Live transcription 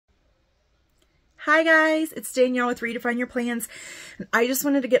Hi guys, it's Danielle with Redefine Your Plans. And I just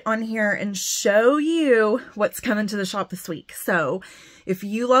wanted to get on here and show you what's coming to the shop this week. So if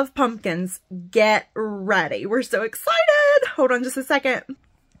you love pumpkins, get ready. We're so excited. Hold on just a second.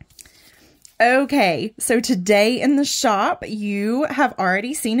 Okay, so today in the shop, you have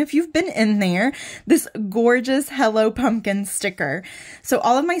already seen, if you've been in there, this gorgeous Hello Pumpkin sticker. So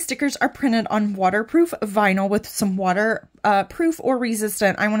all of my stickers are printed on waterproof vinyl with some waterproof or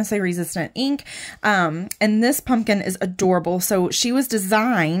resistant, I want to say resistant ink. And this pumpkin is adorable. So she was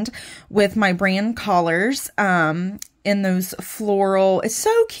designed with my brand collars, in those floral, it's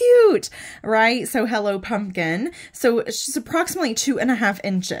so cute, right? So Hello Pumpkin. So she's approximately 2.5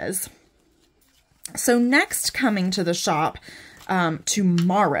 inches. So next coming to the shop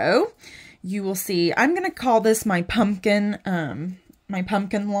tomorrow, you will see, I'm going to call this my pumpkin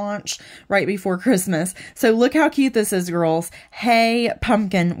launch right before Christmas. So look how cute this is, girls. Hey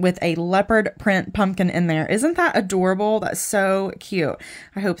Pumpkin with a leopard print pumpkin in there. Isn't that adorable? That's so cute.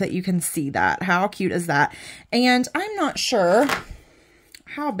 I hope that you can see that. How cute is that? And I'm not sure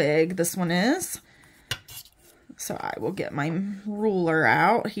how big this one is. So I will get my ruler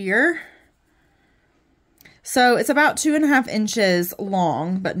out here. So it's about 2.5 inches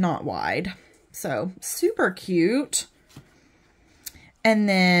long, but not wide. So super cute. And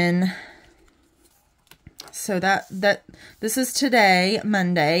then, so this is today,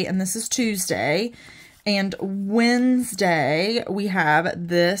 Monday, and this is Tuesday. And Wednesday, we have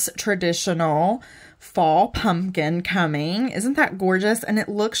this traditional fall pumpkin coming. Isn't that gorgeous? And it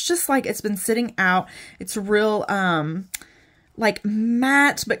looks just like it's been sitting out. It's real, like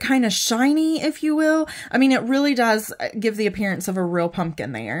matte, but kind of shiny, if you will. I mean, it really does give the appearance of a real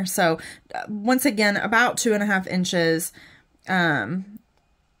pumpkin there. So once again, about 2.5 inches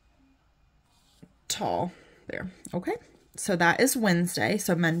tall there. Okay. So that is Wednesday.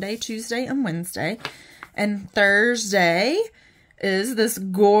 So Monday, Tuesday, and Wednesday. And Thursday is this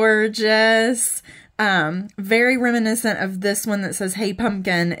gorgeous, very reminiscent of this one that says, Hey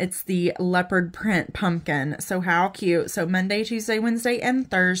Pumpkin. It's the leopard print pumpkin. So how cute. So Monday, Tuesday, Wednesday, and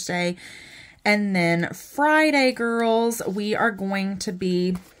Thursday. And then Friday, girls, we are going to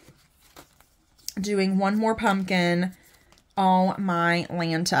be doing one more pumpkin. Oh my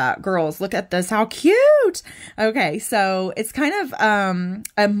Lanta. Girls, look at this. How cute. Okay, so it's kind of,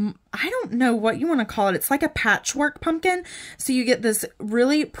 I don't know what you want to call it. It's like a patchwork pumpkin. So you get this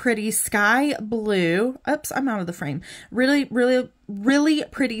really pretty sky blue. Oops, I'm out of the frame. Really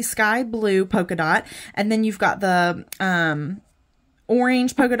pretty sky blue polka dot. And then you've got the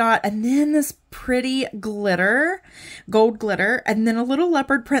orange polka dot, and then this pretty glitter, gold glitter, and then a little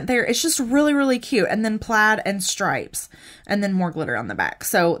leopard print there. It's just really cute. And then plaid and stripes, and then more glitter on the back.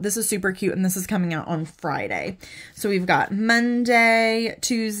 So this is super cute, and this is coming out on Friday. So we've got Monday,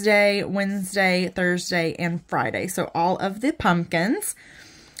 Tuesday, Wednesday, Thursday, and Friday. So all of the pumpkins.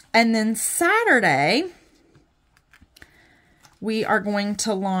 And then Saturday, we are going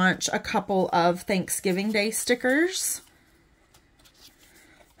to launch a couple of Thanksgiving Day stickers.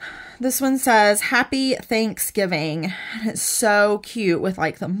 This one says, Happy Thanksgiving. It's so cute with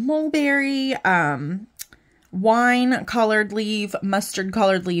like the mulberry, wine colored leaf, mustard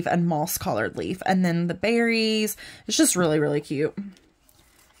colored leaf, and moss colored leaf. And then the berries. It's just really cute.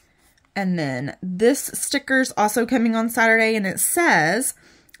 And then this sticker's also coming on Saturday, and it says,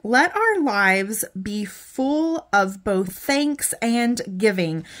 Let our lives be full of both thanks and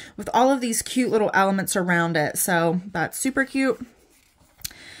giving, with all of these cute little elements around it. So that's super cute.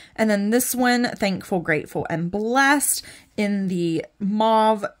 And then this one, Thankful, Grateful, and Blessed in the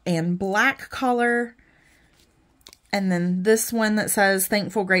mauve and black color. And then this one that says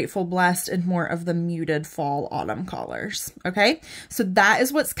Thankful, Grateful, Blessed in more of the muted fall autumn colors. Okay, so that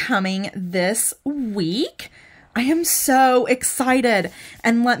is what's coming this week. I am so excited.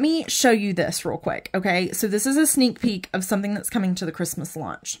 And let me show you this real quick. Okay, so this is a sneak peek of something that's coming to the Christmas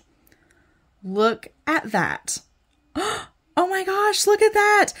launch. Look at that. Oh my gosh, look at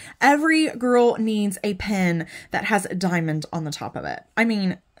that. Every girl needs a pen that has a diamond on the top of it. I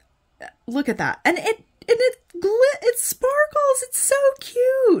mean, look at that. And it sparkles. It's so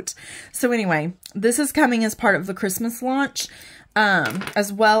cute. So anyway, this is coming as part of the Christmas launch,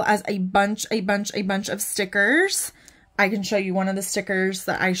 as well as a bunch of stickers. I can show you one of the stickers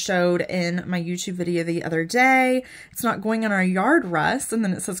that I showed in my YouTube video the other day. It's not going on our yard, Russ. And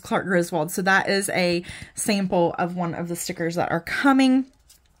then it says Clark Griswold. So that is a sample of one of the stickers that are coming.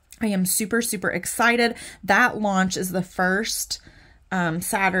 I am super excited. That launch is the first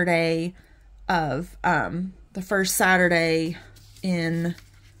Saturday in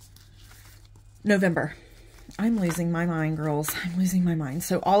November. I'm losing my mind, girls. I'm losing my mind.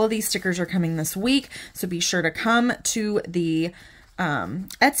 So all of these stickers are coming this week. So be sure to come to the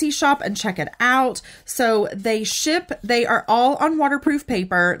Etsy shop and check it out. So they are all on waterproof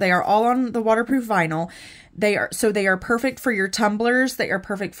paper. They are all on the waterproof vinyl. They are perfect for your tumblers. They are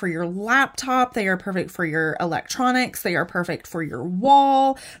perfect for your laptop. They are perfect for your electronics. They are perfect for your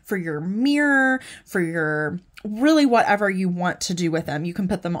wall, for your mirror, for your really whatever you want to do with them. You can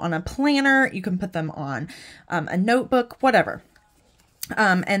put them on a planner. You can put them on a notebook, whatever.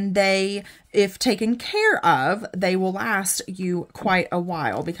 And they, if taken care of, they will last you quite a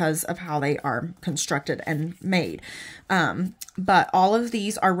while because of how they are constructed and made. But all of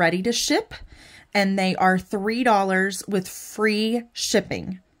these are ready to ship, and they are $3 with free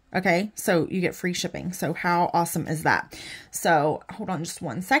shipping. Okay, so you get free shipping. So how awesome is that? So hold on just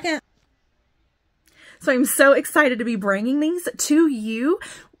one second. So I'm so excited to be bringing these to you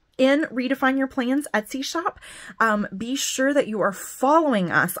in Redefine Your Plans Etsy shop. Be sure that you are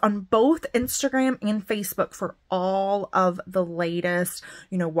following us on both Instagram and Facebook for all of the latest,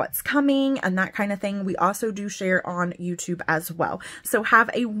 you know, what's coming and that kind of thing. We also do share on YouTube as well. So have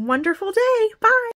a wonderful day. Bye.